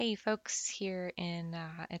Hey folks,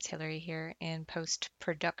 it's Hillary here in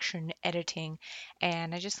post-production editing,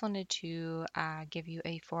 and I just wanted to give you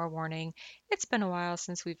a forewarning. It's been a while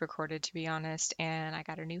since we've recorded, to be honest, and I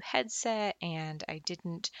got a new headset, and I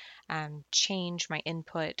didn't change my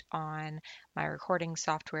input on my recording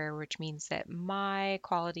software, which means that my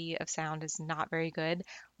quality of sound is not very good.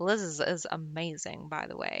 Liz is amazing, by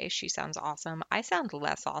the way. She sounds awesome. I sound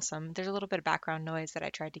less awesome. There's a little bit of background noise that I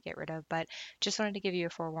tried to get rid of, but just wanted to give you a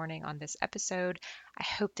forewarning on this episode. I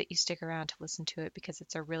hope that you stick around to listen to it because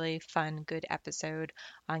it's a really fun, good episode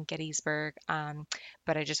on Gettysburg.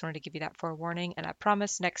 But I just wanted to give you that forewarning, and I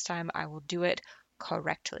promise next time I will do it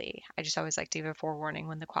correctly. I just always like to give a forewarning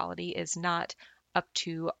when the quality is not up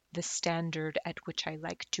to the standard at which I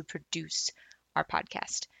like to produce our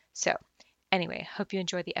podcast. So, anyway, hope you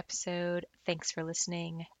enjoy the episode. Thanks for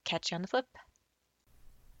listening. Catch you on the flip.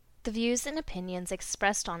 The views and opinions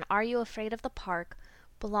expressed on Are You Afraid of the Park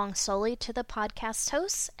belong solely to the podcast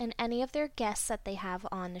hosts and any of their guests that they have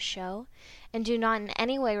on the show, and do not in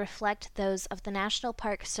any way reflect those of the National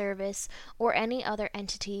Park Service or any other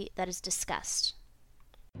entity that is discussed.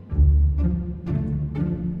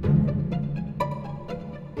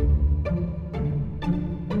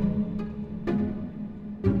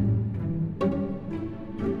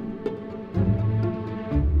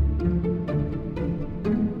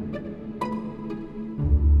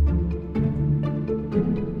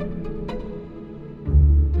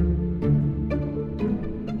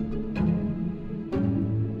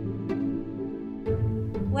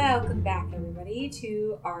 Welcome back, everybody,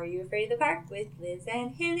 to Are You Afraid of the Park with Liz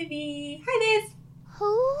and Hillary. Hi, Liz.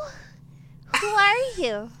 Who are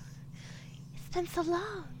you? It's been so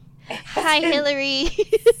long. Hi, Hillary.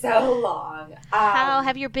 So long. How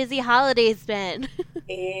have your busy holidays been?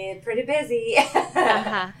 Pretty busy.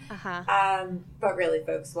 But really,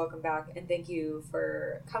 folks, welcome back, and thank you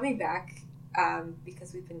for coming back.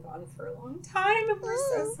 Because we've been gone for a long time, and we're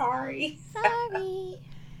so sorry. Sorry.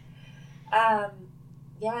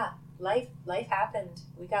 Yeah, life happened.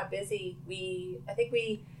 We got busy. I think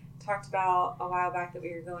we talked about a while back that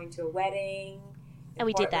we were going to a wedding. And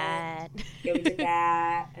we did that. Yeah, we did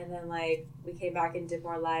that. And then, we came back and did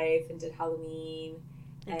more life and did Halloween.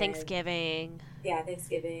 And Thanksgiving. Yeah,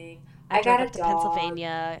 Thanksgiving. I got up to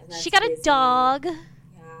Pennsylvania. She got a dog. Yeah.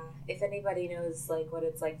 If anybody knows, what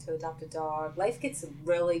it's like to adopt a dog, life gets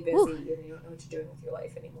really busy. Ooh. And you don't know what you're doing with your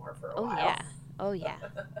life anymore for a while. Oh, yeah.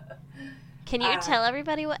 Can you tell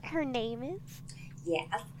everybody what her name is?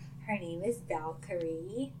 Yes. Her name is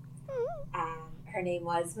Valkyrie. Mm. Her name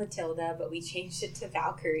was Matilda, but we changed it to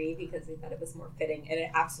Valkyrie because we thought it was more fitting, and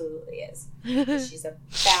it absolutely is. She's a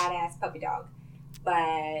badass puppy dog.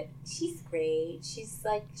 But she's great. She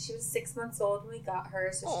was 6 months old when we got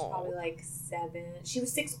her, so she's probably 7. She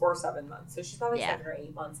was 6 or 7 months, so she's probably 7 or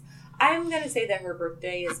 8 months. I'm going to say that her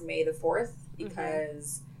birthday is May the 4th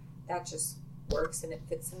because that just works and it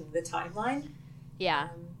fits in the timeline. Yeah.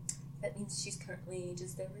 That means she's currently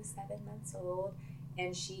just over 7 months old,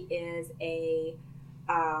 and she is a,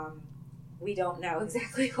 we don't know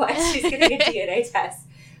exactly what she's going to get DNA test,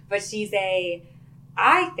 but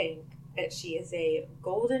I think that she is a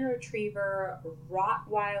golden retriever,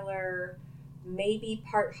 Rottweiler, maybe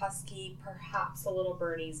part husky, perhaps a little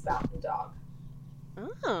Bernese Mountain Dog.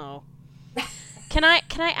 Oh. Can I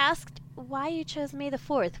ask why you chose May the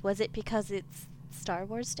 4th? Was it because it's Star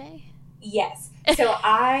Wars Day? Yes. So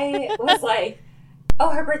I was like,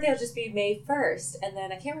 her birthday will just be May 1st. And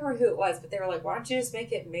then I can't remember who it was, but they were like, why don't you just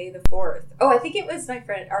make it May the 4th? Oh, I think it was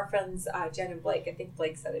our friends Jen and Blake. I think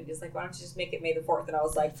Blake said it. He was like, why don't you just make it May the 4th? And I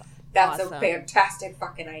was like, that's awesome. A fantastic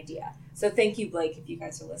fucking idea. So thank you, Blake, if you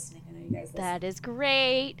guys are listening. I know you guys listen. That is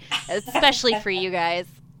great. Especially for you guys.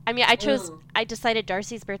 I mean, I decided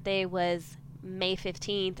Darcy's birthday was May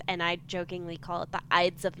 15th, and I jokingly call it the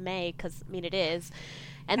Ides of May because, it is.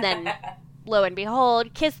 And then, lo and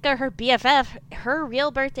behold, Kiska, her BFF, her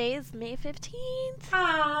real birthday is May 15th.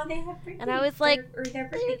 Aw, they have birthday. And I was like, they're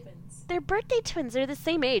birthday twins. They're birthday twins. They're the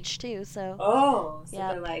same age, too, so. Oh, so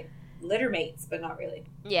they're like litter mates, but not really.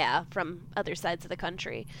 Yeah, from other sides of the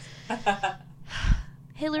country.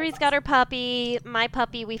 Hillary's got her puppy. My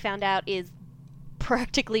puppy, we found out, is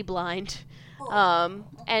practically blind.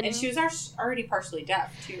 And she was already partially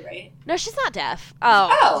deaf too, right? No, she's not deaf.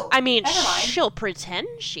 She'll pretend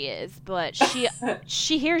she is, but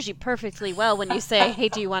she hears you perfectly well when you say, "Hey,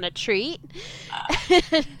 do you want a treat?"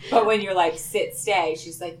 But when you're like, "Sit, stay,"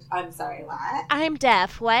 she's like, "I'm sorry, what?" I'm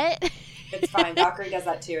deaf. What? It's fine. Valkyrie does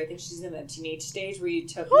that too. I think she's in the teenage stage where you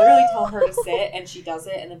literally tell her to sit, and she does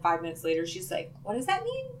it, and then 5 minutes later, she's like, "What does that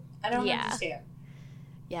mean? I don't understand."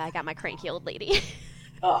 Yeah, I got my cranky old lady.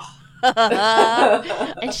 Ugh.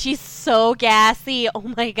 And she's so gassy.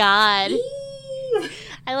 Oh my god.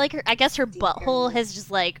 I like her. I guess her butthole has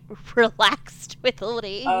just like relaxed with old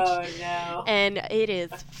age. Oh no. And it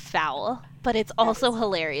is foul. But it's also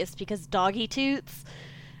hilarious because doggy toots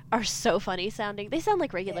are so funny sounding. They sound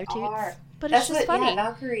like regular toots. Are. But That's it's just funny. Yeah,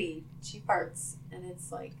 Valkyrie, she farts, and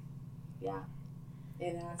it's like, yeah.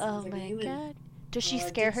 Oh like my god. Does she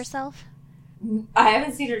scare herself? I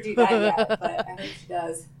haven't seen her do that yet, but I think she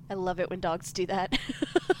does. I love it when dogs do that.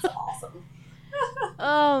 It's awesome.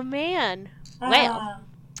 Oh man. Well.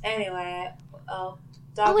 Anyway,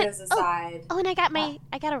 doggos aside. Oh, and I got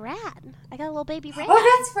a rat. I got a little baby rat.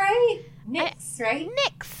 Oh, that's right. Nyx, right?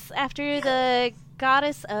 Nyx, after the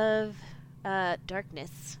goddess of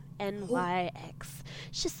darkness. NYX.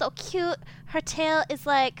 She's so cute. Her tail is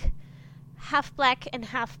like half black and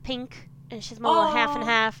half pink, and she's my little half and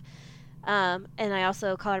half. And I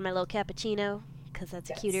also call her my little cappuccino because that's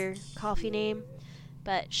a cuter coffee name.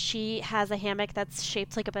 But she has a hammock that's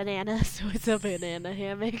shaped like a banana, so it's a banana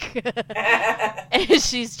hammock. And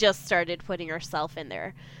she's just started putting herself in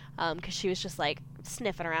there because she was just like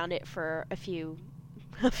sniffing around it for a few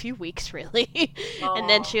weeks, really. And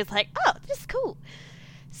then she was like, "Oh, this is cool."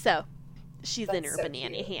 So she's in her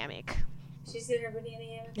banana hammock. She's in her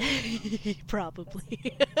banana hammock?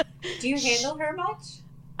 Probably. Do you handle her much?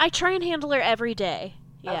 I try and handle her every day.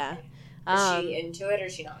 Yeah. Okay. Is she into it or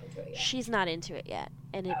is she not into it yet? She's not into it yet.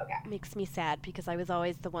 And it makes me sad because I was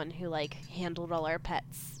always the one who, like, handled all our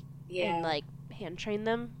pets. Yeah. And, like, hand trained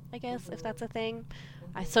them, I guess, if that's a thing.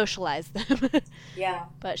 I socialized them. Yeah.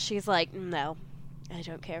 But she's like, no, I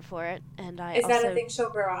don't care for it. And Is that a thing she'll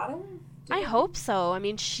grow out of? I hope so. I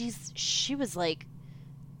mean, she was like,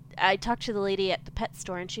 I talked to the lady at the pet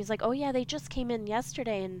store and she's like, oh yeah, they just came in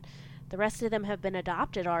yesterday and the rest of them have been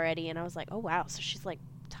adopted already. And I was like, oh wow. So she's like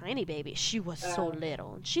tiny baby. She was so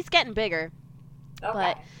little. And she's getting bigger.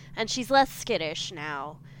 Okay. And she's less skittish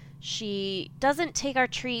now. She doesn't take our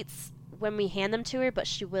treats when we hand them to her, but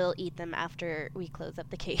she will eat them after we close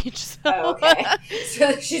up the cage. So. Oh, okay.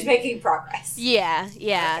 So she's making progress. Yeah.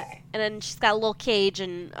 Okay. And then she's got a little cage,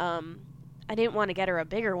 and I didn't want to get her a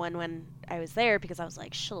bigger one when I was there because I was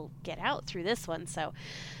like, she'll get out through this one. So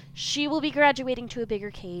she will be graduating to a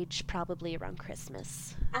bigger cage probably around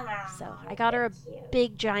Christmas. So I got her a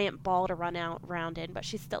big giant ball to run around in, but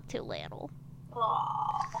she's still too little.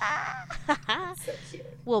 Aww. So cute.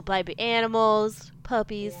 Little baby animals,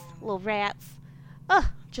 puppies, little rats. Oh,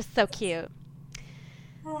 just so cute.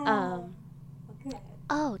 Okay.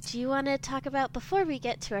 Oh, do you want to talk about, before we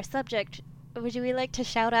get to our subject, would we like to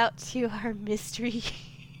shout out to our mystery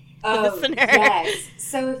listener? Yes.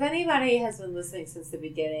 So if anybody has been listening since the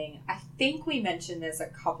beginning, I think we mentioned this a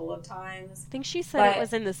couple of times. I think she said it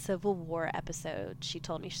was in the Civil War episode. She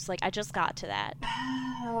told me, she's like, I just got to that.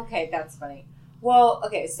 Okay, that's funny. Well,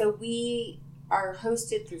 okay, so we are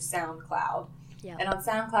hosted through SoundCloud. Yeah. And on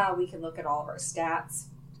SoundCloud, we can look at all of our stats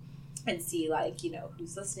and see, like, you know,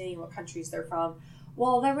 who's listening, what countries they're from.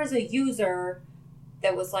 Well, there was a user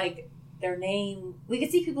that was, like, their name. We could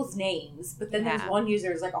see people's names, but then there's one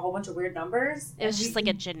user who's, like, a whole bunch of weird numbers. It was just, like,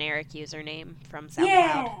 a generic username from SoundCloud.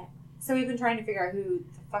 Yeah. So we've been trying to figure out who the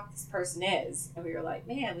fuck this person is. And we were like,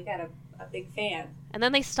 man, we got a big fan. And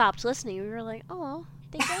then they stopped listening. We were like, oh,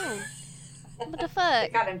 they don't. What the fuck? They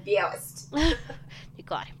got embarrassed. You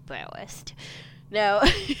got embarrassed. No.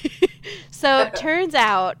 So it turns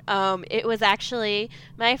out it was actually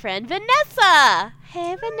my friend Vanessa.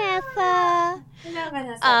 Hey, Vanessa. Hello,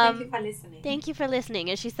 Vanessa. Thank you for listening. Thank you for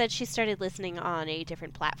listening. And she said she started listening on a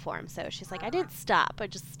different platform. So she's like, I didn't stop. I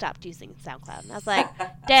just stopped using SoundCloud. And I was like,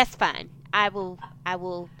 that's fine. I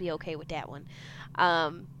will be okay with that one.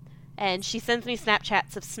 And she sends me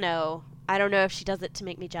Snapchats of snow. I don't know if she does it to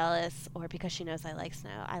make me jealous or because she knows I like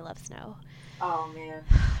snow. I love snow. Oh, man.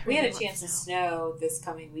 We had a chance of snow this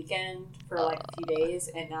coming weekend for like a few days,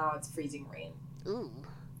 and now it's freezing rain. Ooh.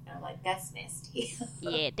 And I'm like, that's nasty.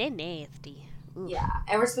 Yeah, they're nasty. Ooh. Yeah,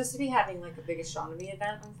 and we're supposed to be having like a big astronomy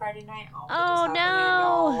event on Friday night. Oh,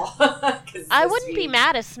 no. I wouldn't be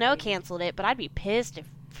mad if snow canceled it, but I'd be pissed if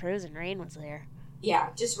frozen rain was there.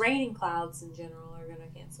 Yeah, just rain and clouds in general are going to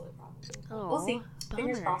cancel it probably. Oh, we'll see. Bummer.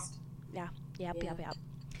 Fingers crossed. Yeah.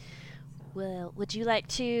 Well, would you like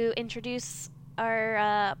to introduce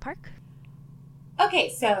our park? Okay,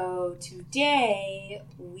 so today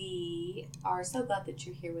we are so glad that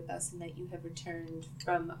you're here with us and that you have returned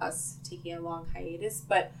from us taking a long hiatus.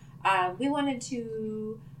 But we wanted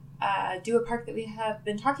to do a park that we have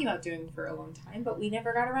been talking about doing for a long time, but we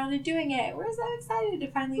never got around to doing it. We're so excited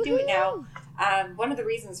to finally do it now. One of the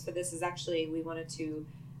reasons for this is actually we wanted to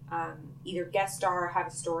either guest star or have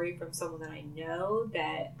a story from someone that I know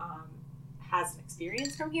that has an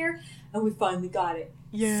experience from here, and we finally got it.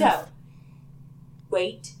 Yes. So,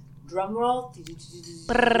 wait, drum roll.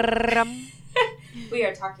 We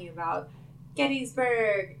are talking about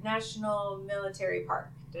Gettysburg National Military Park.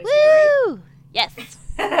 Did I say it Woo! Yes.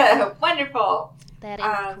 right? Wonderful. That is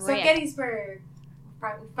correct. So Gettysburg,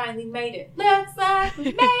 we finally made it. Looks like we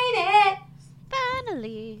made it.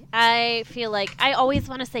 Finally. I feel like I always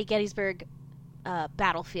want to say Gettysburg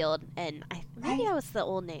Battlefield, and maybe that was the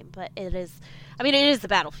old name, but it is. I mean, it is the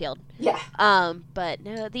battlefield. Yeah. But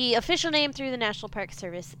no, the official name through the National Park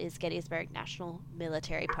Service is Gettysburg National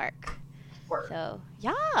Military Park. Word. So,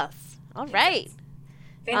 yes. All right.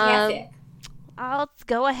 Fantastic. I'll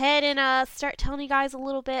go ahead and start telling you guys a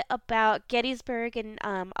little bit about Gettysburg, and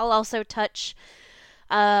I'll also touch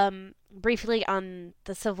briefly on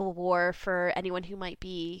the Civil War for anyone who might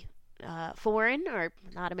be foreign or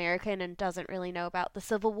not American and doesn't really know about the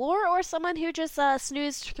Civil War, or someone who just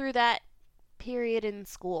snoozed through that period in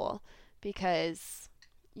school, because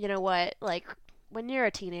you know what, like, when you're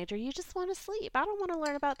a teenager, you just want to sleep. I don't want to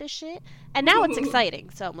learn about this shit. And now it's exciting,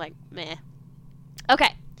 so I'm like, meh.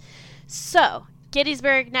 Okay, so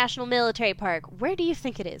Gettysburg National Military Park. Where do you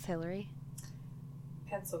think it is, Hillary?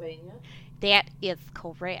 Pennsylvania. That is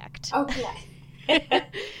correct. Oh, yeah.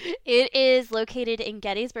 It is located in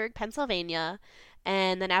Gettysburg, Pennsylvania,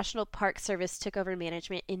 and the National Park Service took over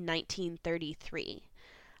management in 1933.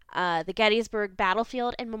 The Gettysburg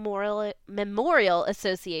Battlefield and Memorial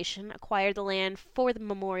Association acquired the land for the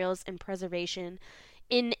memorials and preservation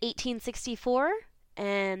in 1864,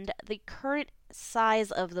 and the current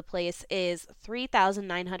size of the place is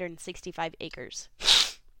 3,965 acres.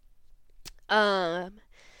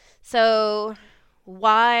 So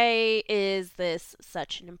why is this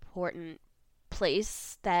such an important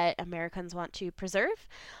place that Americans want to preserve?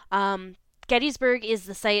 Gettysburg is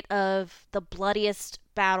the site of the bloodiest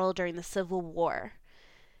battle during the Civil War.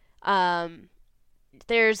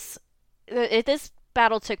 This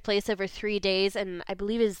battle took place over 3 days, and I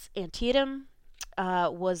believe his Antietam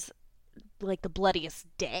was like the bloodiest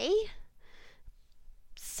day.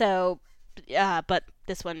 So, but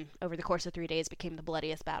this one, over the course of 3 days, became the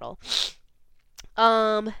bloodiest battle.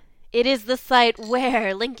 It is the site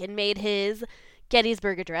where Lincoln made his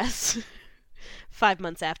Gettysburg Address 5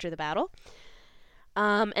 months after the battle.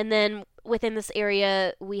 And then within this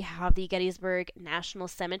area, we have the Gettysburg National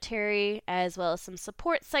Cemetery, as well as some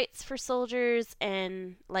support sites for soldiers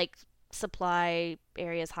and like supply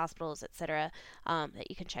areas, hospitals, etc., that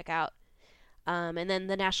you can check out. And then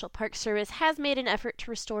the National Park Service has made an effort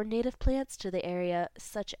to restore native plants to the area,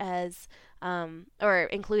 such as, or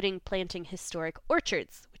including planting historic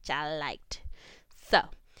orchards, which I liked. So,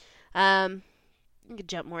 you could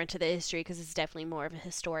jump more into the history because it's definitely more of a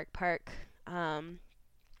historic park.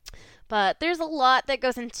 But there's a lot that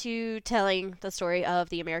goes into telling the story of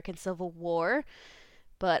the American Civil War.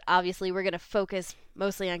 But obviously we're going to focus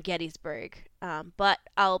mostly on Gettysburg. But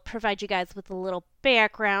I'll provide you guys with a little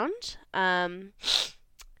background. Let's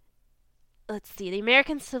see. The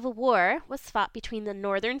American Civil War was fought between the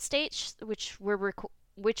northern states, which were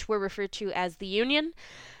referred to as the Union,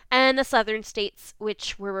 and the southern states,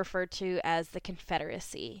 which were referred to as the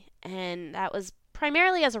Confederacy. And that was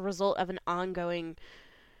primarily as a result of an ongoing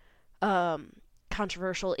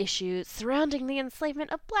controversial issue surrounding the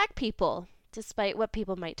enslavement of black people. Despite what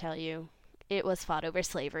people might tell you, it was fought over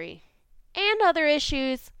slavery and other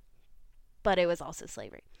issues, but it was also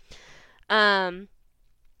slavery.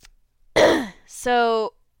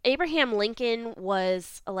 So Abraham Lincoln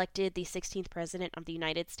was elected the 16th president of the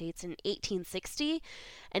United States in 1860,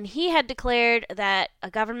 and he had declared that a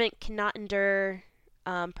government cannot endure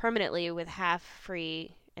permanently with half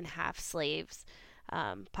free and half slaves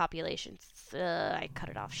populations. I cut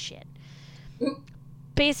it off. Shit.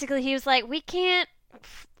 Basically, he was like, we can't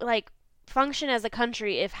function as a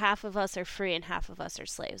country if half of us are free and half of us are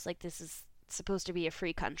slaves. Like, this is supposed to be a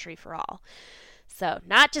free country for all. So,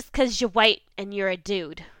 not just because you're white and you're a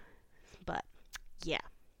dude, but yeah.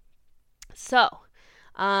 So,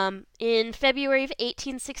 in February of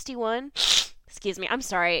 1861, excuse me, I'm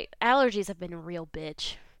sorry, allergies have been a real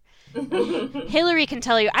bitch. Hillary can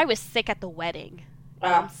tell you, I was sick at the wedding.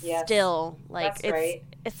 Yes. Still, like, That's right.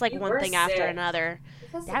 it's like You one were thing after sick. another.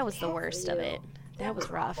 That's That so was the bad worst for of you. it. That was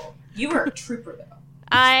rough. awful. You were a trooper, though.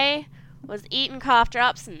 I was eating cough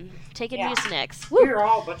drops and taking Yeah. Mucinex. We Woo! were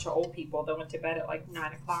all a bunch of old people that went to bed at like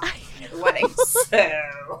 9 o'clock at the wedding.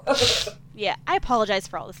 So. Yeah, I apologize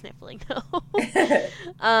for all the sniffling, though.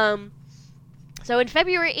 So in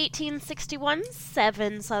February 1861,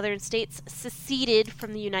 7 southern states seceded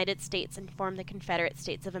from the United States and formed the Confederate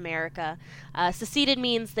States of America. Seceded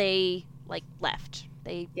means they, left.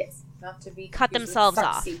 They Yes, not to be cut confused with themselves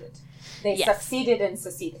off. succeeded. They Yes. succeeded and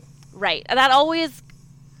seceded. Right. That always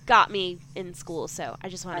got me in school, so I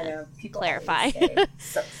just want I to know, people clarify. always say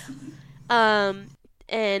succeed.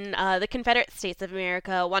 And the Confederate States of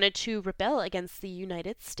America wanted to rebel against the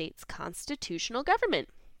United States constitutional government.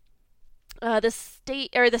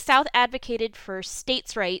 The South advocated for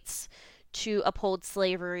states' rights to uphold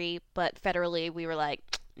slavery, but federally we were like,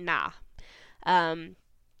 nah. And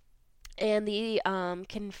the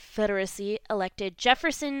Confederacy elected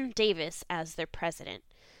Jefferson Davis as their president.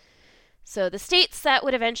 So the states that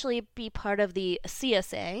would eventually be part of the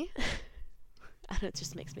CSA, I don't know, it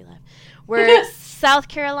just makes me laugh, were South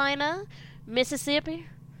Carolina, Mississippi,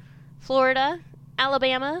 Florida,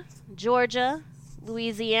 Alabama, Georgia,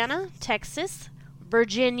 Louisiana, Texas,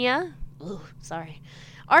 Virginia,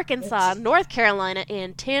 Arkansas, North Carolina,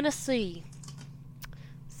 and Tennessee.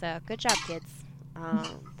 So, good job, kids.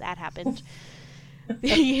 That happened.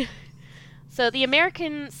 So, the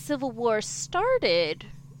American Civil War started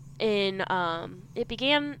it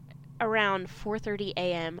began around 4:30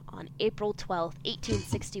 a.m. on April 12th,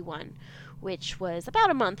 1861, which was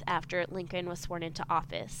about a month after Lincoln was sworn into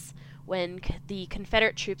office, when the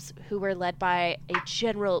Confederate troops, who were led by a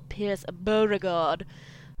General Pierce Beauregard,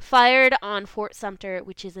 fired on Fort Sumter,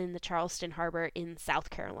 which is in the Charleston Harbor in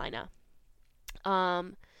South Carolina.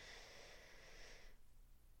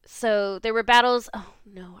 So there were battles. Oh,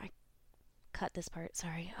 no, I cut this part.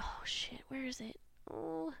 Sorry. Oh, shit. Where is it?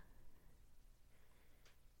 Oh.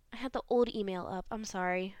 I had the old email up. I'm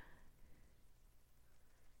sorry.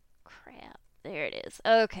 Crap. There it is.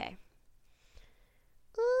 Okay.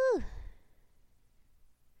 Ooh.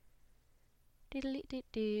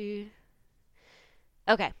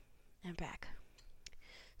 Okay. I'm back.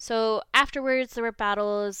 So afterwards, there were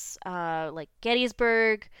battles like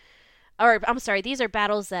Gettysburg. Or, I'm sorry, these are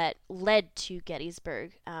battles that led to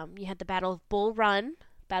Gettysburg. You had the Battle of Bull Run,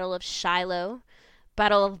 Battle of Shiloh,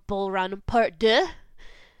 Battle of Bull Run Part 2,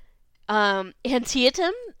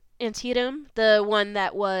 Antietam, the one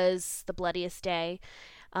that was the bloodiest day,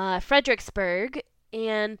 Fredericksburg,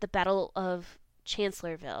 and the Battle of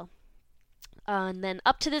Chancellorsville. And then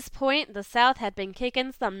up to this point, the South had been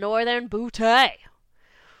kicking some northern booty.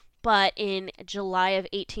 But in July of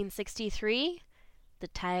 1863, the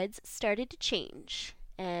tides started to change.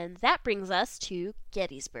 And that brings us to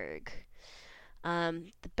Gettysburg.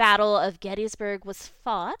 The Battle of Gettysburg was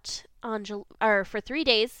fought for 3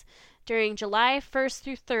 days during July 1st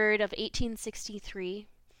through 3rd of 1863.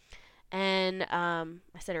 And I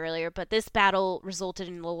said earlier, but this battle resulted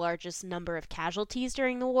in the largest number of casualties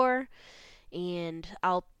during the war. And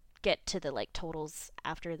I'll get to the totals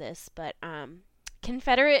after this. But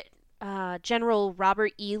Confederate General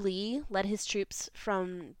Robert E. Lee led his troops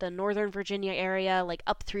from the Northern Virginia area,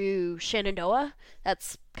 up through Shenandoah.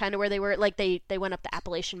 That's kind of where they were. They went up the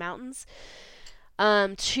Appalachian Mountains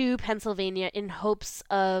to Pennsylvania in hopes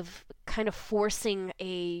of kind of forcing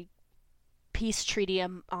a peace treaty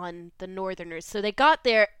on the Northerners. So they got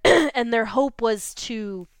there, and their hope was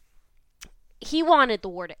he wanted the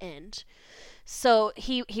war to end. So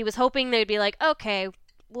he was hoping they'd be like, okay,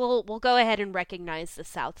 we'll go ahead and recognize the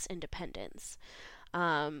South's independence.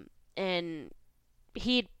 And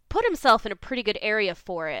he'd put himself in a pretty good area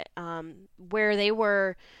for it, where they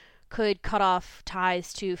could cut off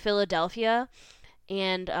ties to Philadelphia,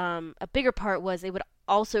 and a bigger part was they would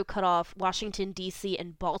also cut off Washington, D.C.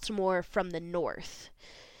 and Baltimore from the north.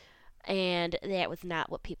 And that was not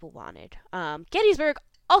what people wanted. Gettysburg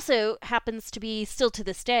also happens to be, still to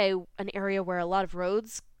this day, an area where a lot of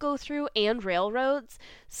roads go through and railroads.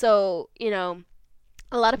 So, a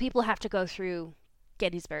lot of people have to go through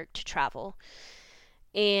Gettysburg to travel.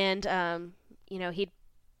 And, he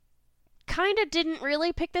kind of didn't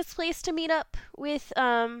really pick this place to meet up with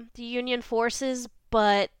the Union forces,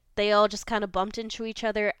 but they all just kind of bumped into each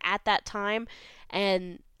other at that time.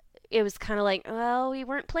 And it was kind of like, well, we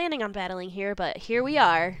weren't planning on battling here, but here we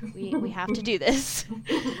are. We have to do this.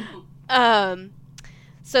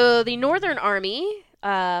 So the Northern Army,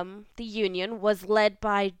 the Union, was led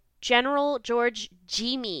by General George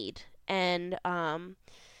G. Meade. And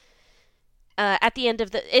at the end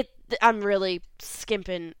of I'm really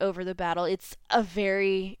skimping over the battle. It's a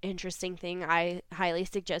very interesting thing. I highly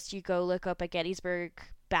suggest you go look up a Gettysburg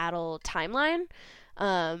battle timeline.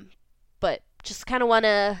 But just kind of want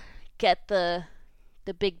to get the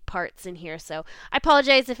big parts in here. So I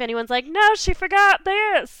apologize if anyone's like, no, she forgot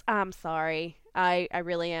this. I'm sorry. I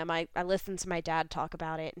really am. I listened to my dad talk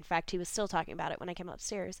about it. In fact, he was still talking about it when I came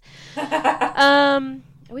upstairs.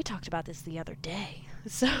 We talked about this the other day.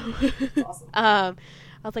 So, Awesome.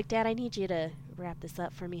 I was like, Dad, I need you to wrap this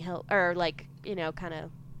up for me, or like, kind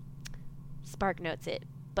of spark notes it.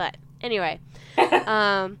 But anyway,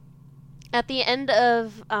 at the end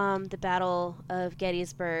of the Battle of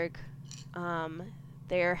Gettysburg,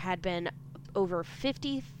 there had been over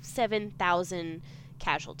 57,000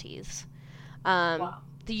 casualties. Wow.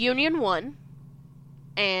 The Union won,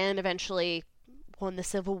 and eventually won the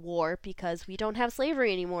Civil War because we don't have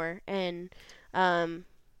slavery anymore, and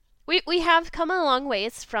we have come a long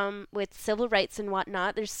ways with civil rights and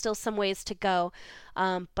whatnot. There's still some ways to go,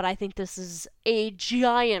 but I think this is a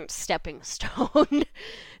giant stepping stone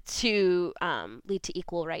to lead to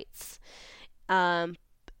equal rights.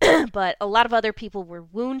 But a lot of other people were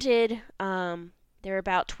wounded. There were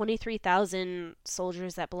about 23,000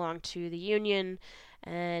 soldiers that belonged to the Union,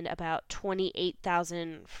 and about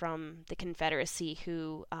 28,000 from the Confederacy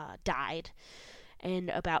who died, and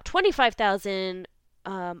about 25,000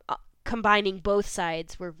 combining both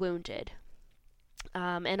sides were wounded.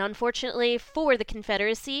 And unfortunately for the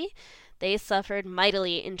Confederacy, they suffered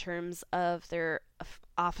mightily in terms of their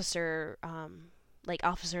officer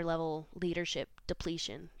level leadership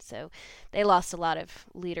depletion. So they lost a lot of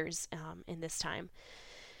leaders in this time.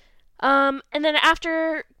 And then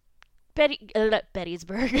after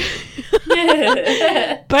Gettysburg.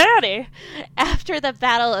 Betty! After the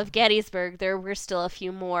Battle of Gettysburg, there were still a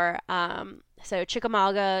few more. So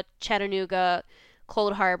Chickamauga, Chattanooga,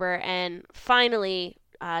 Cold Harbor, and finally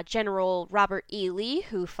General Robert E. Lee,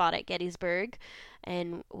 who fought at Gettysburg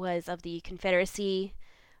and was of the Confederacy.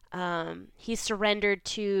 He surrendered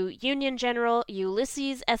to Union General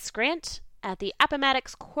Ulysses S. Grant at the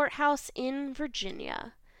Appomattox Courthouse in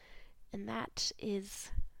Virginia. And that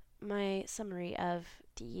is my summary of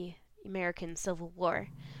the American Civil War.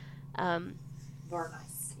 Very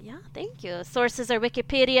nice. Yeah, thank you. Sources are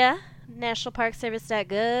Wikipedia,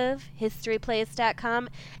 nationalparkservice.gov, historyplace.com,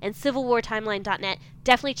 and civilwartimeline.net.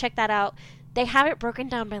 Definitely check that out. They have it broken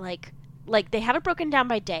down by they have it broken down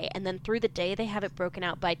by day, and then through the day they have it broken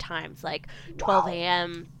out by times, like 12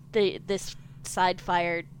 a.m. This side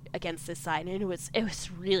fired against this side, and it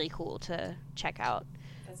was really cool to check out.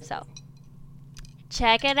 So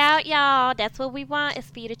check it out, y'all. That's what we want, is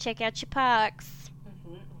for you to check out your parks.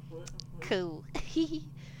 Cool.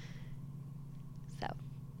 So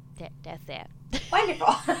that's that.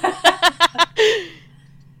 Wonderful.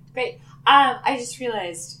 Great. I just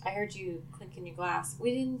realized, I heard you clinking your glass.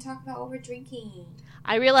 We didn't talk about what we're drinking.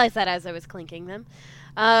 I realized that as I was clinking them.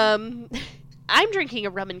 I'm drinking a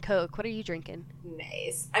rum and coke. What are you drinking?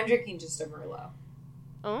 Nice. I'm drinking just a Merlot.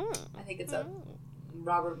 Oh. I think it's a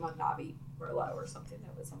Robert Mondavi Merlot or something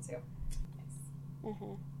that was on sale. Nice.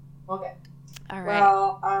 Mm-hmm. Okay. All right.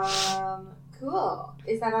 Well, cool.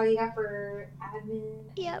 Is that all you got for admin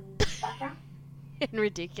Yep. and background? In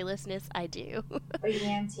ridiculousness, I do.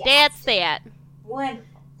 Fantastic. That's that. Wonderful.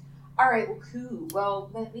 All right, well, cool. Well,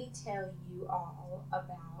 let me tell you all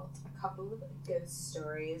about a couple of ghost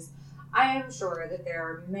stories. I am sure that there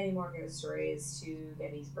are many more ghost stories to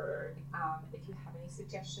Gettysburg. If you have any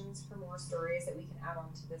suggestions for more stories that we can add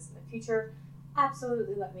on to this in the future,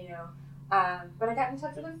 absolutely let me know. But I got in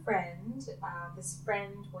touch with a friend. This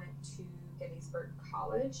friend went to Gettysburg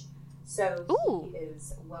College, so he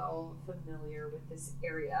is well familiar with this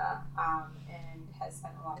area and has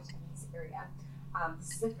spent a lot of time in this area.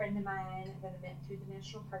 This is a friend of mine that I met through the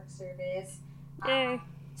National Park Service. And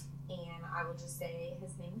I will just say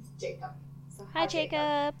his name is Jacob. So hi,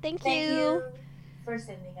 Jacob. Thank you for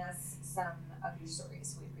sending us some of your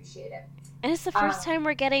stories. We appreciate it. And it's the first time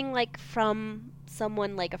we're getting from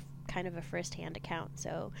someone a kind of a first-hand account.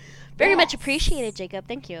 So very much appreciated, Jacob.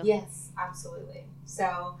 Thank you. Yes, absolutely.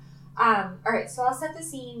 So, all right. So I'll set the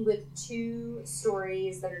scene with two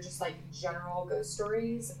stories that are just general ghost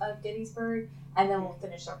stories of Gettysburg, and then we'll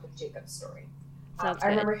finish up with Jacob's story. I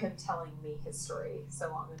remember him telling me his story so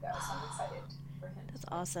long ago, so I'm excited for him. That's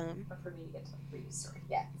awesome. Or for me to get to read his story.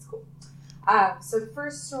 Yeah, it's cool. So the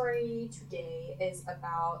first story today is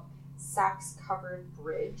about Sachs Covered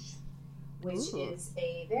Bridge, which is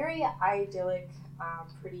a very idyllic,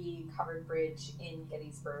 pretty covered bridge in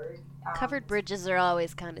Gettysburg. Covered bridges are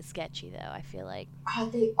always kind of sketchy, though, I feel like.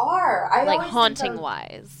 They are.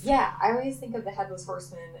 Haunting-wise. Yeah, I always think of the Headless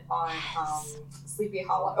Horseman on Sleepy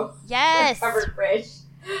Hollow. Yes! Covered bridge.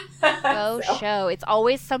 Show. It's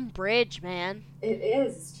always some bridge, man. It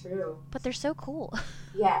is. It's true. But they're so cool.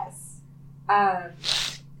 Yes.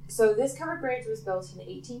 So this covered bridge was built in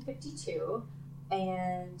 1852,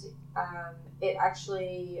 and it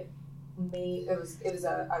actually it was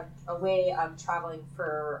a way of traveling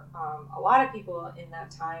for a lot of people in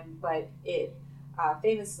that time, but it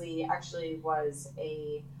famously actually was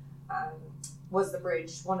the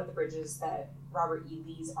bridge, one of the bridges that Robert E.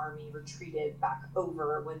 Lee's army retreated back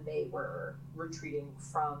over when they were retreating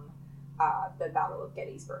from the Battle of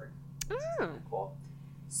Gettysburg. Mm. Cool.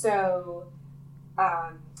 So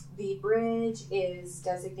the bridge is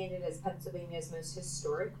designated as Pennsylvania's most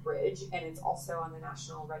historic bridge, and it's also on the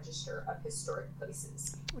National Register of Historic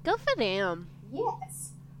Places. Go for them.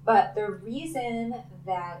 Yes. But the reason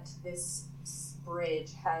that this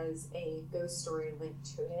bridge has a ghost story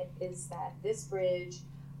linked to it is that this bridge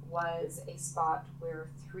was a spot where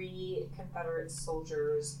 3 Confederate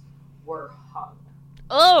soldiers were hung.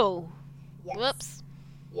 Oh! Yes. Whoops.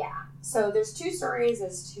 Yeah. So there's 2 stories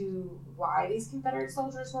as to why these Confederate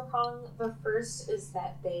soldiers were hung. The first is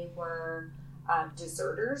that they were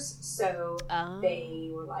deserters. So they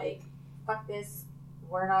were like, fuck this.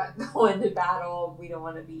 We're not going to battle. We don't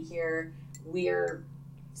want to be here. We're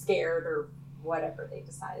scared or whatever they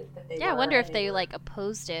decided that they were. Yeah, I wonder if they like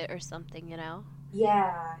opposed it or something, you know?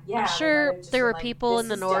 Yeah. I'm sure there were like, people in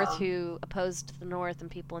the North dumb. who opposed the North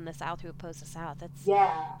and people in the South who opposed the South. That's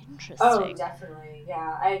interesting. Oh, definitely.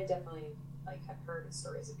 Yeah, I definitely have heard of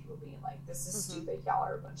stories of people being like, "This is stupid. Y'all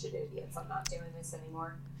are a bunch of idiots. I'm not doing this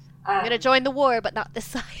anymore. I'm gonna join the war, but not this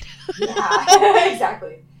side." Yeah,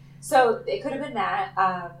 exactly. So it could have been that,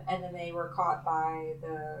 and then they were caught by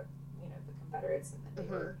the Confederates, and then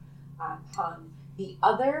they were hung. The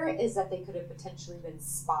other is that they could have potentially been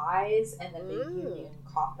spies, and then the Union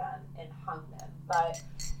caught them and hung them. But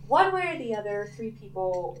one way or the other, 3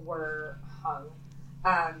 people were hung.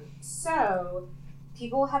 So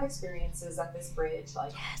people have experiences at this bridge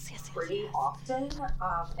pretty often,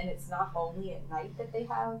 and it's not only at night that they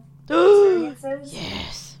have experiences.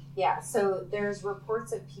 Yes. Yeah, so there's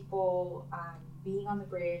reports of people being on the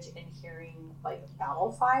bridge and hearing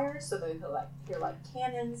battle fire. So they hear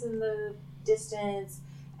cannons in the distance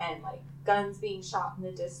and guns being shot in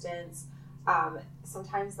the distance.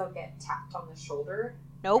 Sometimes they'll get tapped on the shoulder.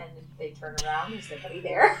 Nope. And if they turn around, there's nobody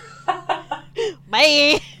there.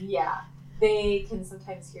 Bye. Yeah. They can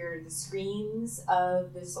sometimes hear the screams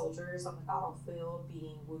of the soldiers on the battlefield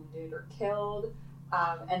being wounded or killed.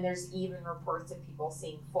 And there's even reports of people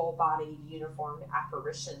seeing full-bodied, uniformed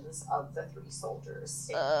apparitions of the 3 soldiers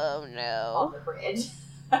standing on the bridge.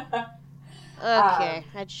 Okay,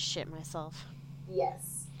 I just shit myself.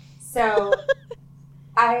 Yes. So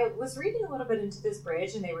I was reading a little bit into this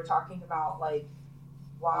bridge, and they were talking about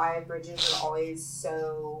why bridges are always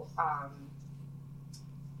so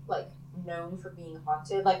known for being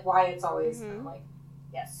haunted. Why it's always kind of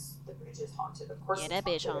yes, the bridge is haunted. Of course, that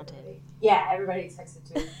bitch haunted. Everybody expects it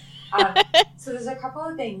to be. So there's a couple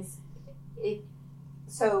of things.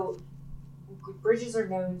 So bridges are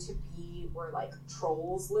known to be where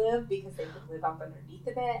trolls live because they can live up underneath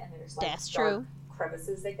of it, and there's That's dark true.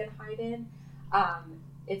 crevices they can hide in.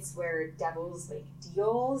 It's where devils make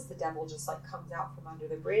deals. The devil just comes out from under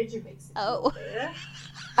the bridge and makes a deal there.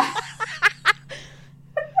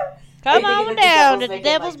 Come on down to the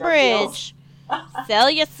Devil's Bridge. Sell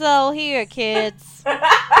your soul here, kids.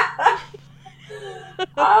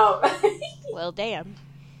 Well, damn.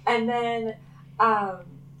 And then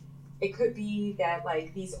it could be that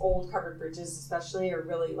these old covered bridges especially are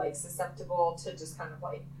really susceptible to just kind of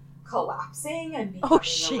collapsing and becoming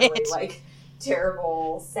a really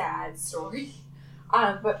terrible, sad story.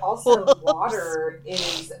 But also water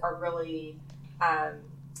is a really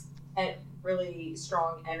really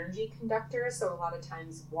strong energy conductor, so a lot of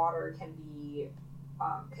times water can be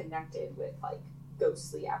connected with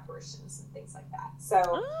ghostly apparitions and things like that. So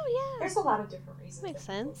there's a lot of different reasons. Makes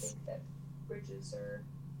sense. Think that bridges are,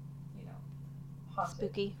 haunted.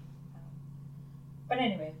 Spooky. But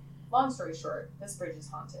anyway, long story short, this bridge is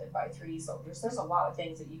haunted by 3 soldiers. There's a lot of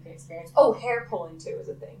things that you can experience. Oh, hair pulling too is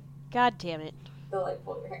a thing. God damn it. They'll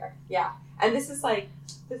pull your hair. Yeah. And this is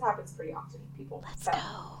this happens pretty often to people. Let's so, go.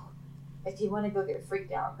 If you want to go get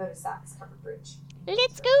freaked out, go to Saks Covered Bridge.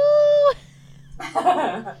 Let's go.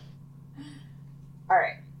 All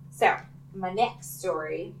right. So my next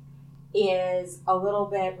story is a little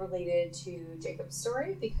bit related to Jacob's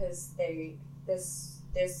story because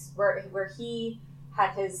where he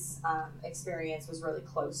had his experience was really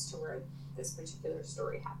close to where this particular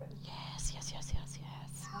story happened. Yes.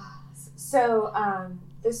 So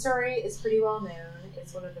this story is pretty well known.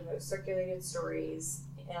 It's one of the most circulated stories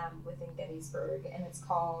within Gettysburg, and it's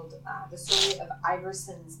called The Story of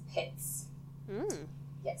Iverson's Pits.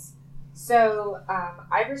 Yes. So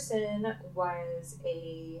Iverson was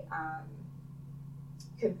a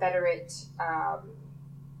Confederate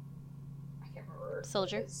remember.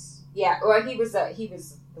 Soldier? Yeah, well, he was the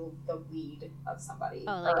lead of somebody.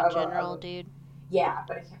 Oh, like or a general dude? Yeah,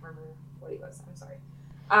 but I can't remember what he was. I'm sorry.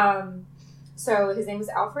 So his name was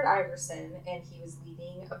Alfred Iverson, and he was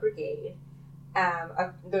leading a brigade,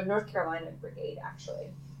 the North Carolina Brigade, actually.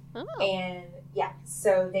 Oh. And yeah,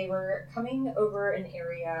 so they were coming over an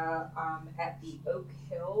area at the Oak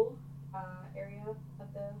Hill area of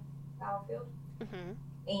the battlefield,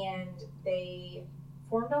 and they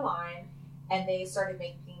formed a line, and they started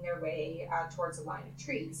making their way towards a line of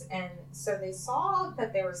trees. And so they saw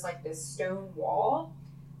that there was like this stone wall,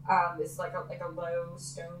 this like a low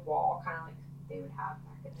stone wall, kind of like they would have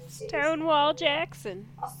back in those days. Stonewall Jackson.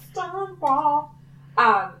 A stone wall.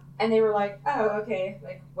 And they were like, oh, okay,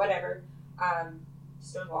 like whatever.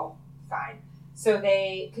 Stonewall, fine. So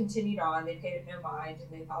they continued on. They paid it no mind, and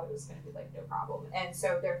they thought it was going to be like no problem. And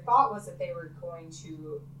so their thought was that they were going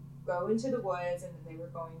to go into the woods, and then they were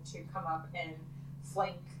going to come up and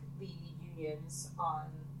flank the Unions on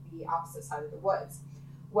the opposite side of the woods.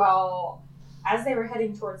 Well, as they were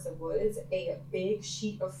heading towards the woods, a big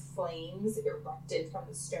sheet of flames erupted from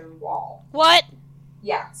the stone wall. What?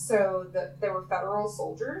 Yeah, so there were federal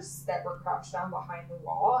soldiers that were crouched down behind the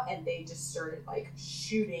wall, and they just started, like,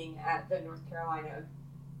 shooting at the North Carolina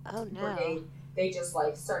brigade. They just,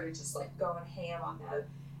 like, started just, like, going ham on them.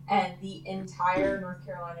 And the entire North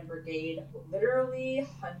Carolina brigade, literally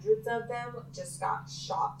hundreds of them, just got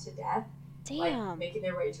shot to death. Damn. Like, making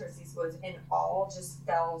their way towards these woods, and all just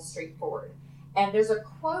fell straight forward. And there's a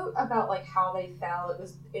quote about, like, how they fell.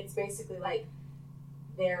 It's basically, like,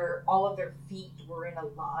 all of their feet were in a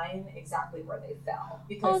line exactly where they fell.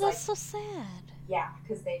 Because, that's so sad. Yeah,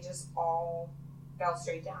 because they just all fell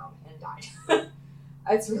straight down and died.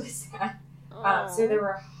 It's really sad. So there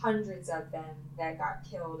were hundreds of them that got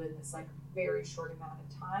killed in this like very short amount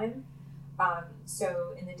of time.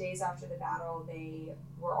 So in the days after the battle, they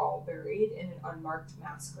were all buried in an unmarked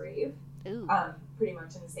mass grave. Ooh. Pretty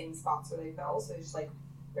much in the same spots where they fell. So they just like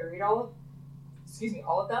buried all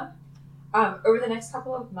of them. Over the next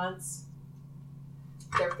couple of months,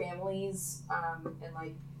 their families and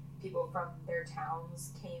like people from their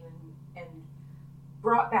towns came and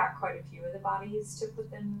brought back quite a few of the bodies to put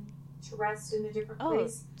them to rest in a different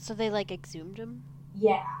place. So they like exhumed them?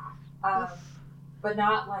 Yeah. But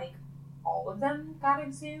not like all of them got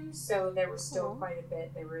exhumed, so there were still quite a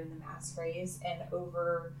bit. They were in the mass graves, and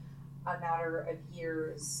over a matter of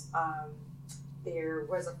years, there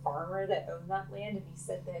was a farmer that owned that land, and he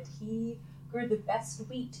said that he grew the best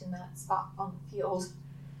wheat in that spot on the field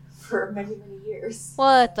for many, many years.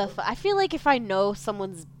 What the I feel like if I know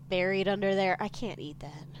someone's buried under there, I can't eat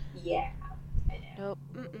that. Yeah, I know. Nope.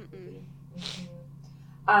 Mm-hmm.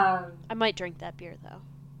 I might drink that beer, though.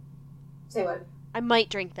 Say what? I might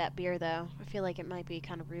drink that beer, though. I feel like it might be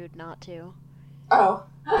kind of rude not to. Oh.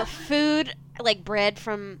 The food, like bread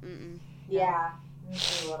from... No. Yeah.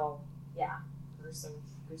 A little, gruesome.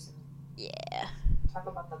 Yeah. Talk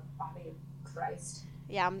about the body of Christ.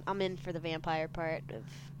 Yeah, I'm in for the vampire part of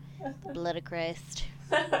the blood of Christ.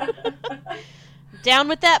 Down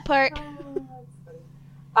with that part.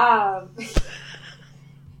 Oh, that's funny.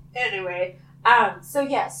 Anyway,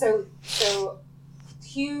 so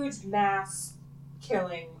huge mass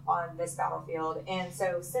killing on this battlefield, and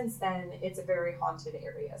so since then it's a very haunted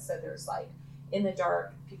area. So there's like in the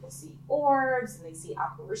dark, people see orbs and they see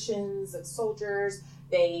apparitions of soldiers.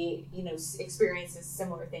 They, experience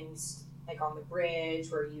similar things like on the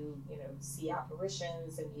bridge where you see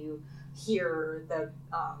apparitions and you hear the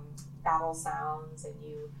battle sounds and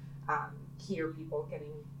you hear people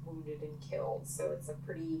getting wounded and killed. So it's a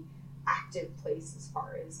pretty active place as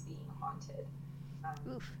far as being haunted.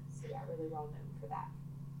 Oof. So yeah, really well known for that.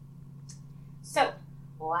 So,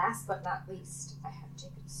 last but not least, I have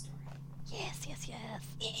Jacob's story. Yes. Yeah,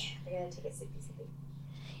 I gotta take a sippy.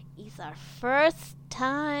 It's our first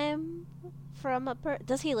time from a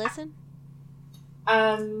Does he listen?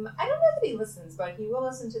 I don't know that he listens, but he will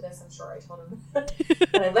listen to this, I'm sure. I told him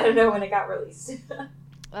and I let him know when it got released.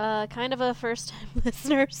 Kind of a first-time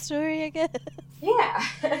listener story, I guess.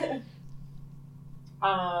 Yeah.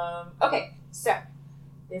 Okay, so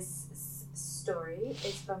this story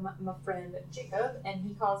is from my friend Jacob, and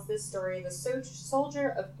he calls this story the Soldier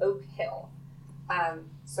of Oak Hill.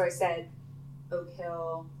 So I said Oak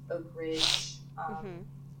Hill, Oak Ridge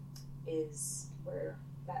is where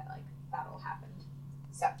that battle happened.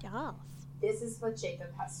 So yes. This is what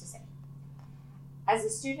Jacob has to say. As a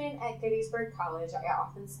student at Gettysburg College, I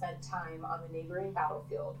often spent time on the neighboring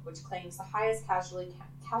battlefield, which claims the highest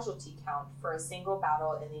casualty count for a single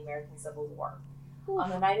battle in the American Civil War. On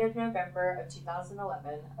the night of November of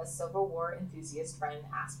 2011, a Civil War enthusiast friend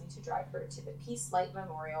asked me to drive her to the Peace Light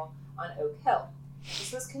Memorial on Oak Hill.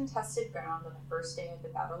 This was contested ground on the first day of the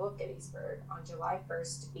Battle of Gettysburg on July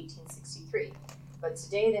 1st, 1863. But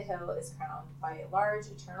today the hill is crowned by a large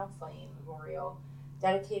Eternal Flame memorial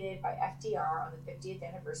dedicated by FDR on the 50th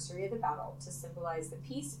anniversary of the battle to symbolize the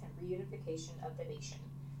peace and reunification of the nation.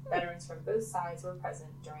 Veterans from both sides were present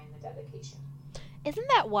during the dedication. Isn't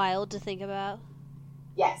that wild to think about?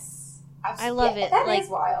 Yes. Absolutely. I love it. That like, is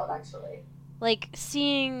wild, actually. Like,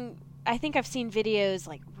 I think I've seen videos,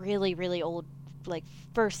 like, really, really old, like,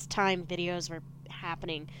 first-time videos were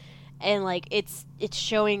happening. And, like, it's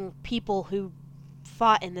showing people who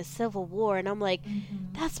fought in the Civil War, and I'm like,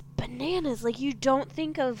 that's bananas. Like, you don't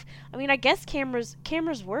think of, I mean, I guess cameras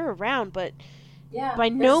were around, but by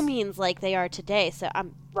no means like they are today. So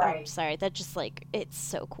I'm sorry, that just, like, it's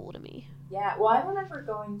so cool to me. Yeah, well, I remember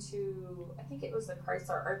going to, I think it was the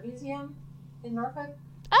Chrysler Art Museum in Norfolk.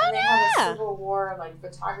 Oh, and they had a Civil War, like,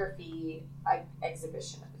 photography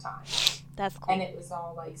exhibition at the time. That's cool. And it was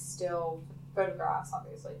all, like, still photographs,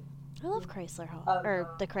 obviously. I love Chrysler Hall,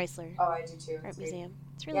 or the Chrysler. Oh, I do too. Art Museum.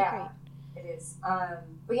 It's really great. It is.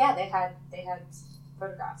 But yeah, they had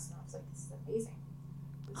photographs, and I was like, this is amazing.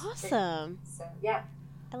 Awesome. So yeah,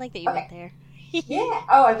 I like that you went there. Yeah.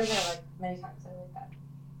 Oh, I've been there like many times. I like that.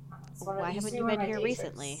 Why haven't you been here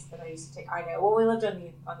recently? That I used to take. I know. Well, we lived on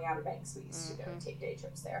the Outer Banks. We used to go and take day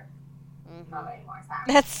trips there. Not anymore.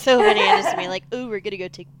 That's so bananas to me. Like, ooh, we're gonna go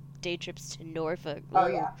take day trips to Norfolk. Ooh. Oh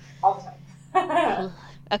yeah, all the time.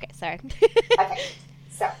 Okay, sorry. Okay,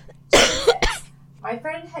 so she says, my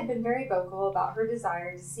friend had been very vocal about her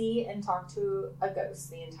desire to see and talk to a ghost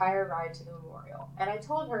the entire ride to the memorial, and I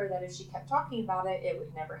told her that if she kept talking about it, it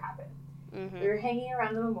would never happen. We were hanging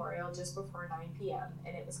around the memorial just before 9 p.m.,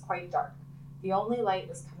 and it was quite dark. The only light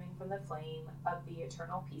was coming from the flame of the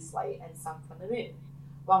Eternal Peace Light and some from the moon.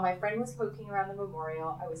 While my friend was poking around the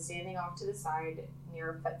memorial, I was standing off to the side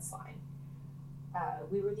near a fence line.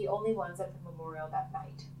 We were the only ones at the memorial that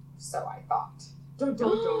night, so I thought. Dun,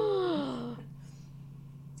 dun, dun.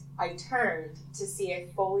 I turned to see a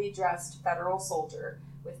fully dressed federal soldier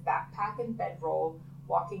with backpack and bedroll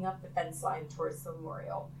walking up the fence line towards the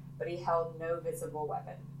memorial, but he held no visible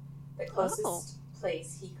weapon. The closest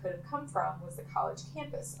place he could have come from was the college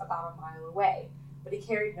campus, about a mile away, but he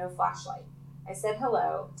carried no flashlight. I said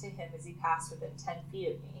hello to him as he passed within 10 feet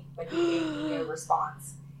of me, but he gave me no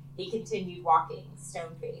response. He continued walking,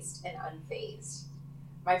 stone-faced and unfazed.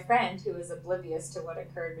 My friend, who was oblivious to what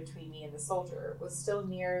occurred between me and the soldier, was still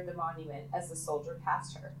near the monument as the soldier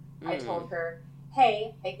passed her. I told her,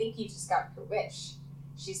 "Hey, I think you just got your wish."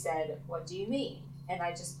 She said, "What do you mean?" And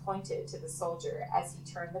I just pointed to the soldier as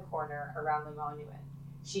he turned the corner around the monument.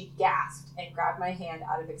 She gasped and grabbed my hand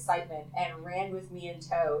out of excitement and ran with me in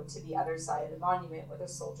tow to the other side of the monument where the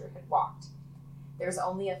soldier had walked. There was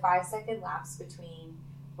only a 5-second lapse between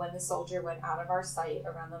when the soldier went out of our sight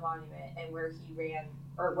around the monument and where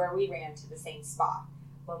we ran to the same spot.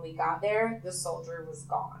 When we got there, the soldier was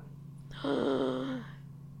gone.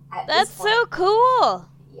 That's so cool.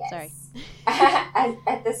 Yes. Sorry.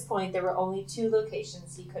 At this point, there were only 2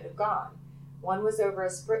 locations he could have gone. One was over a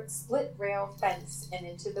split rail fence and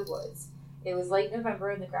into the woods. It was late November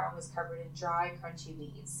and the ground was covered in dry, crunchy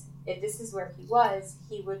leaves. If this is where he was,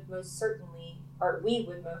 we most certainly would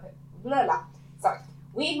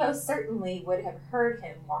have heard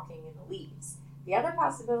him walking in the leaves. The other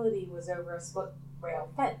possibility was over a split rail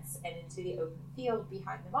fence and into the open field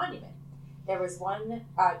behind the monument. There was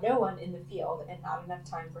no one in the field and not enough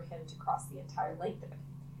time for him to cross the entire length of it.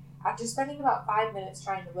 After spending about 5 minutes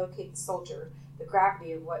trying to locate the soldier, the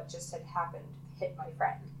gravity of what just had happened hit my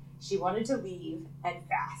friend. She wanted to leave, and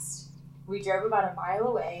fast. We drove about a mile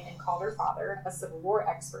away and called her father, a Civil War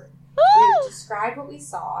expert. We described what we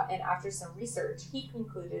saw, and after some research, he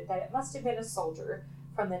concluded that it must have been a soldier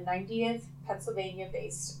from the 90th Pennsylvania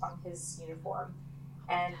based on his uniform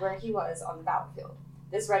and where he was on the battlefield.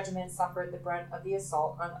 This regiment suffered the brunt of the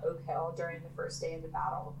assault on Oak Hill during the first day of the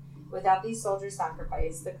battle. Without these soldiers'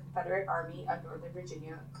 sacrifice, the Confederate Army of Northern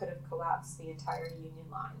Virginia could have collapsed the entire Union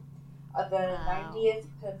line. Of the 90th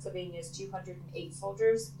Pennsylvania's 208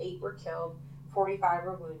 soldiers, 8 were killed, 45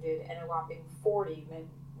 were wounded, and a whopping 40 men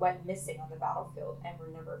went missing on the battlefield and were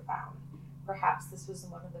never found. Perhaps this was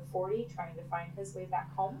one of the 40 trying to find his way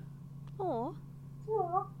back home. Aww.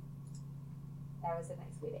 Aww. That was a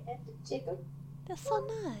nice way to end it, Jacob. That's so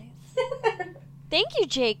nice. Thank you,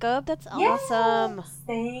 Jacob. That's awesome. Yes,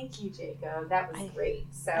 thank you, Jacob. That was great.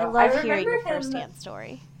 So I love hearing your first-hand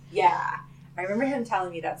story. Yeah. I remember him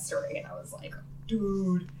telling me that story, and I was like,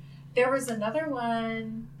 dude. There was another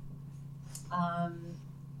one.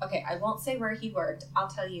 Okay, I won't say where he worked. I'll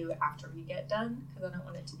tell you after we get done because I don't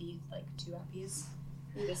want it to be like too obvious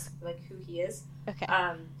who he is. Okay.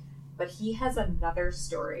 But he has another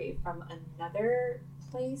story from another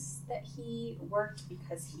place that he worked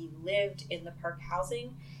because he lived in the park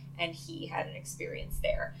housing and he had an experience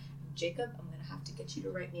there. Jacob, I'm going to have to get you to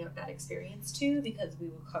write me out that experience too because we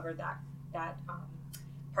will cover that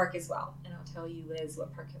park as well. And I'll tell you, Liz,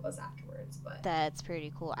 what park it was afterwards. But That's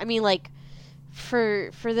pretty cool. I mean, like,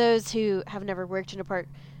 for those who have never worked in a park,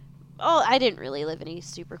 I didn't really live in any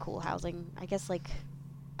super cool housing. I guess, like,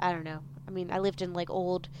 I don't know. I mean, I lived in, like,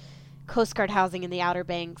 old Coast Guard housing in the Outer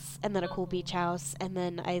Banks, and then a cool beach house, and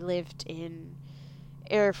then I lived in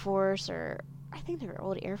Air Force, or I think they were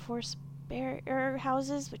old Air Force air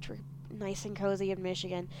houses, which were nice and cozy in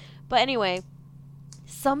Michigan. But anyway,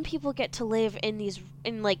 some people get to live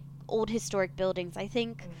in like, old historic buildings. I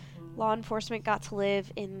think law enforcement got to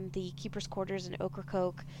live in the keeper's quarters in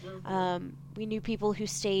Ocracoke. We knew people who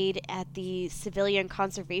stayed at the Civilian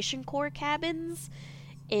Conservation Corps cabins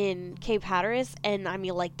in Cape Hatteras, and I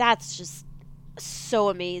mean, like, that's just so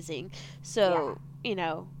amazing. So, you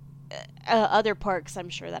know, other parks, I'm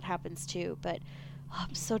sure that happens too, but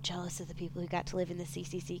I'm so jealous of the people who got to live in the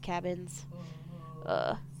CCC cabins.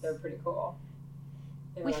 They're pretty cool.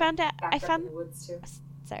 We found out. I found. In the woods too.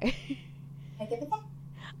 Sorry.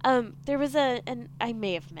 There was and I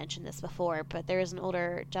may have mentioned this before, but there was an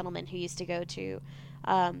older gentleman who used to go to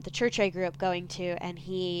the church I grew up going to, and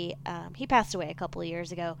he passed away a couple of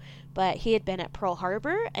years ago, but he had been at Pearl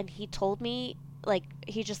Harbor, and he told me, like,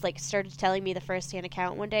 he just, like, started telling me the first-hand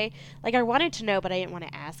account one day. Like, I wanted to know, but I didn't want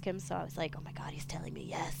to ask him, so I was like, oh my god, he's telling me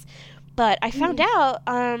yes. But I found out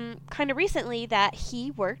kind of recently that he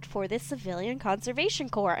worked for the Civilian Conservation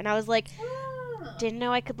Corps, and I was like, didn't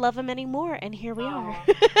know I could love him anymore, and here we are.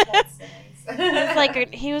 That's nice.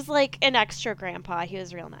 He was like an extra grandpa. He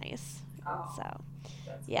was real nice. Oh, So,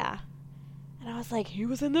 that's yeah. And I was like, he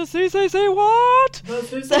was in the CCC, what? cool.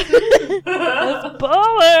 That's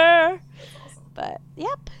baller. That's awesome. But,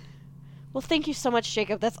 yep. Well, thank you so much,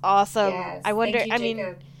 Jacob. That's awesome. Yes, I wonder, thank you, I mean,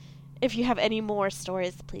 Jacob. if you have any more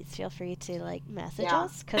stories, please feel free to, like, message Yeah.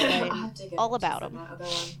 us, because I'll I'm have to get all into about some them. of that other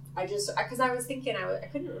one. Because I was thinking, I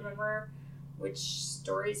couldn't remember which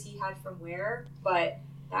stories he had from where, but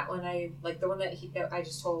that one the one that I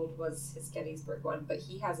just told was his Gettysburg one, but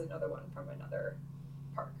he has another one from another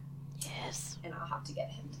park, Yes, and I'll have to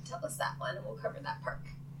get him to tell us that one, and we'll cover that park.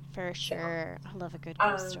 for sure. I love a good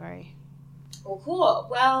ghost story. Well, cool.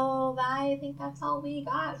 Well, I think that's all we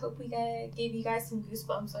got. Hope we gave you guys some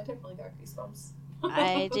goosebumps. I definitely got goosebumps.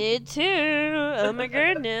 I did too. Oh my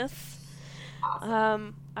goodness.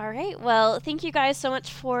 Awesome. All right. Well, thank you guys so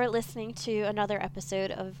much for listening to another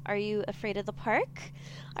episode of Are You Afraid of the Park?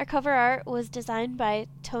 Our cover art was designed by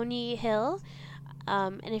Tony Hill.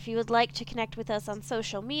 And if you would like to connect with us on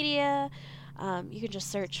social media, you can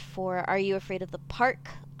just search for Are You Afraid of the Park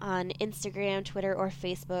on Instagram, Twitter, or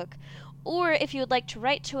Facebook. Or if you would like to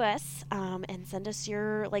write to us and send us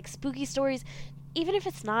your, like, spooky stories, even if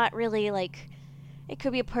it's not really, like, it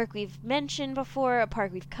could be a park we've mentioned before, a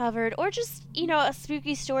park we've covered, or just, you know, a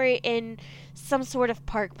spooky story in some sort of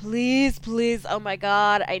park. Please, please, oh my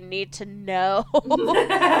god, I need to know.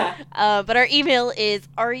 But our email is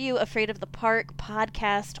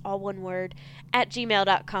areyouafraidoftheparkpodcast, all one word,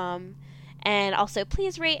 @gmail.com. And also,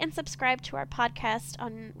 please rate and subscribe to our podcast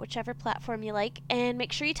on whichever platform you like, and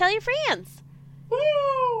make sure you tell your friends.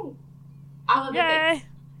 Woo! All of the things.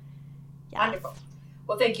 Yes. Wonderful.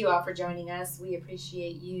 Well, thank you all for joining us. We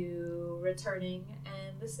appreciate you returning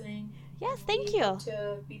and listening. Yes, And thank we you. hope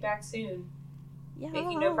to be back soon. Yeah.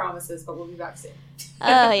 Making no promises, but we'll be back soon.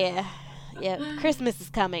 Oh, yeah. Yeah, Christmas is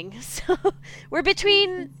coming. So we're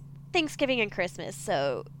between Thanksgiving and Christmas,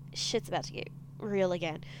 so shit's about to get real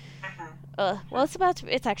again. Well, it's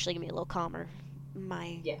actually gonna be a little calmer in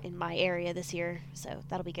my area this year, so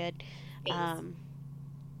that'll be good. Thanks.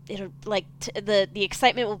 It'll, like, the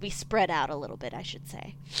excitement will be spread out a little bit, I should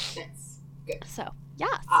say. Yes. Good. So,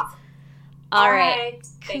 yes. Awesome. All right.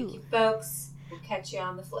 Thank Cool. you, folks. We'll catch you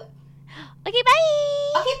on the flip. Okay,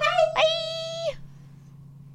 bye. Okay, bye.